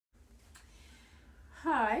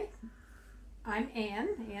Hi, I'm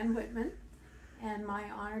Ann Whitman, and my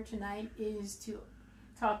honor tonight is to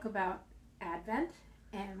talk about Advent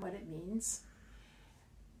and what it means.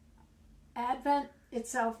 Advent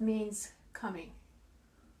itself means coming.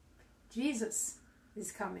 Jesus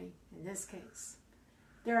is coming in this case.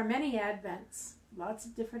 There are many Advents, lots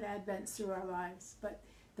of different Advents through our lives, but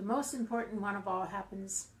the most important one of all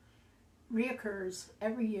reoccurs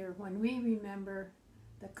every year when we remember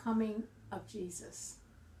the coming of Jesus,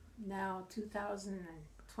 now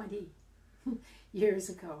 2020 years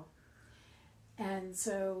ago. And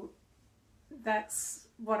so that's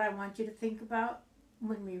what I want you to think about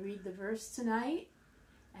when we read the verse tonight,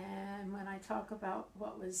 and when I talk about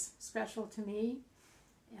what was special to me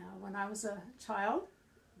when I was a child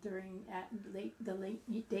during the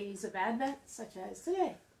late days of Advent, such as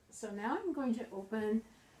today. So now I'm going to open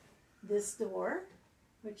this door,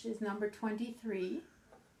 which is number 23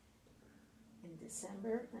 in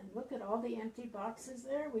December, and look at all the empty boxes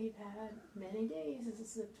there. We've had many days. This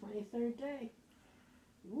is the 23rd day.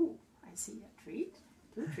 Ooh, I see a treat,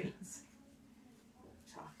 2 treats.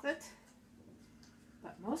 Chocolate,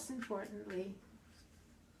 but most importantly,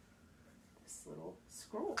 this little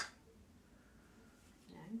scroll.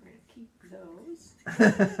 And we're going to keep those.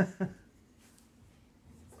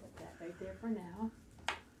 Put that right there for now.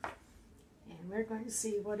 And we're going to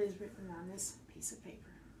see what is written on this piece of paper.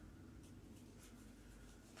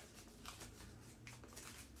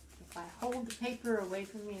 If I hold the paper away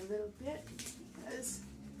from me a little bit, because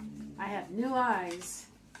I have new eyes,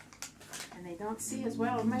 and they don't see as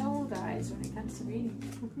well as my old eyes when it comes to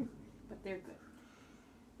reading, but they're good.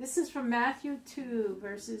 This is from Matthew 2,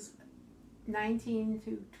 verses 19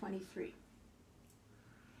 to 23.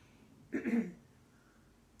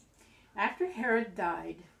 After Herod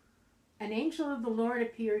died, an angel of the Lord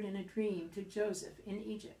appeared in a dream to Joseph in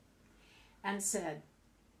Egypt and said,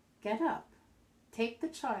 "Get up, take the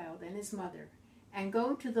child and his mother, and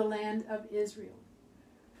go to the land of Israel,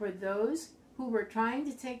 for those who were trying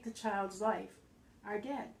to take the child's life are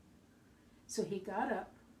dead." So he got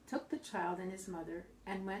up, took the child and his mother,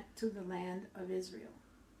 and went to the land of Israel.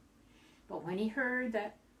 But when he heard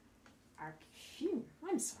that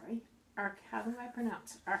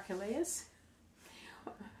Archelaus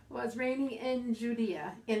was reigning in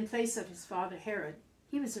Judea in place of his father Herod,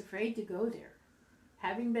 he was afraid to go there.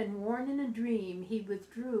 Having been warned in a dream, he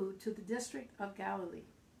withdrew to the district of Galilee,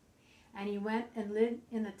 and he went and lived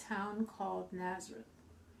in a town called Nazareth.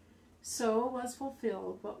 So was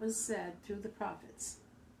fulfilled what was said through the prophets,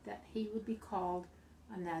 that he would be called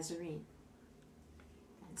a Nazarene.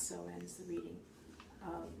 And so ends the reading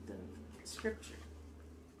of the scripture.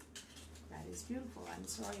 That is beautiful. I'm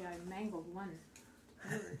sorry I mangled one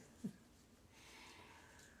word.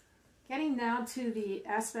 Getting now to the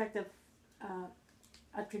aspect of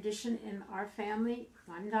a tradition in our family.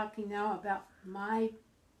 I'm talking now about my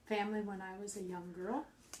family when I was a young girl,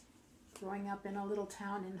 growing up in a little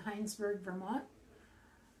town in Heinsberg, Vermont.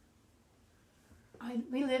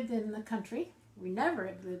 We lived in the country. We never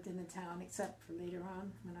had lived in a town except for later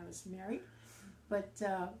on when I was married. But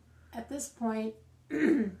at this point,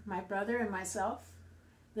 my brother and myself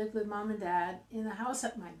lived with Mom and Dad in a house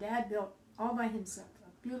that my dad built all by himself,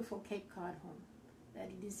 a beautiful Cape Cod home that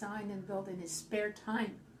he designed and built in his spare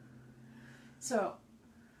time. So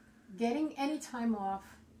getting any time off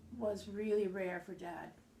was really rare for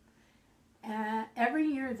Dad. Every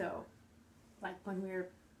year though, like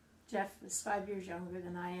Jeff was 5 years younger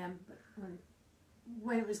than I am, but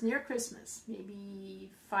when it was near Christmas,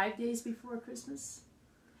 maybe 5 days before Christmas,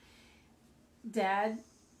 Dad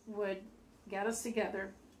would get us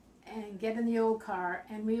together and get in the old car,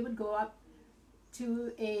 and we would go up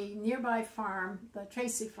to a nearby farm, the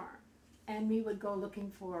Tracy farm, and we would go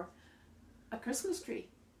looking for a Christmas tree.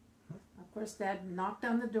 Of course, Dad knocked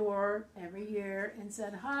on the door every year and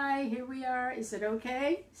said, "Hi, here we are. Is it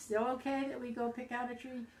okay? Still okay that we go pick out a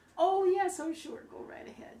tree?" "Oh, yes, oh, sure, go right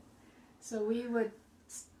ahead." So we would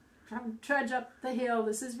trudge up the hill.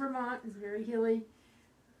 This is Vermont. It's very hilly.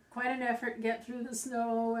 Quite an effort to get through the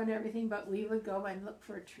snow and everything, but we would go and look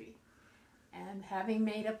for a tree. And having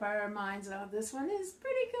made up our minds, "Oh, this one is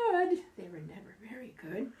pretty good." They were never very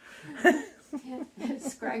good.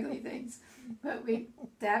 Scraggly things. But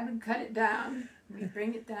Dad would cut it down. We'd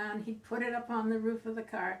bring it down. He'd put it up on the roof of the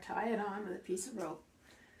car, tie it on with a piece of rope,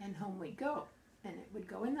 and home we'd go. And it would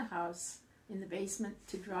go in the house, in the basement,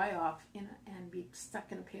 to dry off and be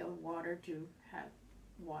stuck in a pail of water to have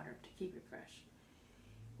water to keep it fresh.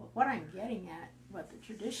 Well, what I'm getting at, what the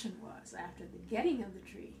tradition was after the getting of the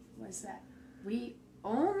tree, was that we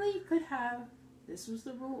only could have, this was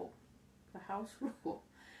the rule, the house rule,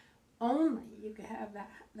 only you could have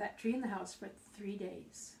that tree in the house for 3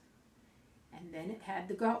 days. And then it had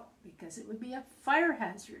to go because it would be a fire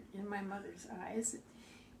hazard in my mother's eyes.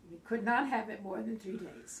 We could not have it more than 3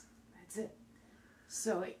 days. That's it.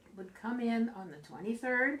 So it would come in on the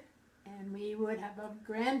 23rd, and we would have a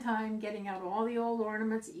grand time getting out all the old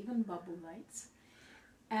ornaments, even bubble lights.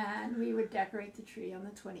 And we would decorate the tree on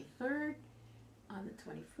the 23rd. On the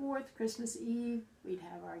 24th, Christmas Eve, we'd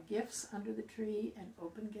have our gifts under the tree and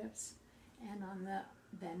open gifts. And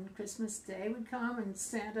then Christmas Day would come, and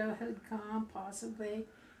Santa would come, possibly,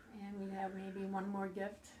 and we'd have maybe one more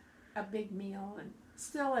gift, a big meal, and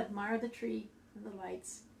still admire the tree and the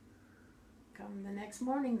lights. Come the next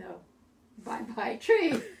morning, though, bye-bye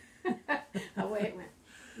tree. Away it went.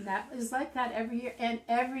 And that was like that every year, and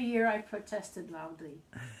every year I protested loudly.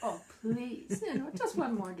 Oh, please, just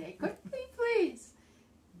one more day. Could we please?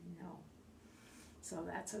 No. So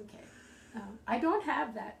that's okay. I don't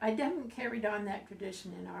have that. I haven't carried on that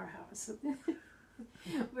tradition in our house.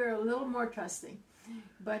 We're a little more trusting.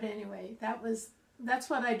 But anyway, that's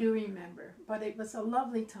what I do remember. But it was a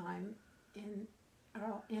lovely time in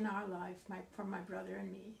our life, for my brother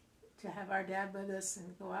and me, to have our dad with us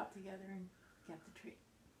and go out together and get the tree.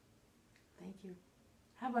 Thank you.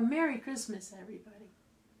 Have a Merry Christmas, everybody.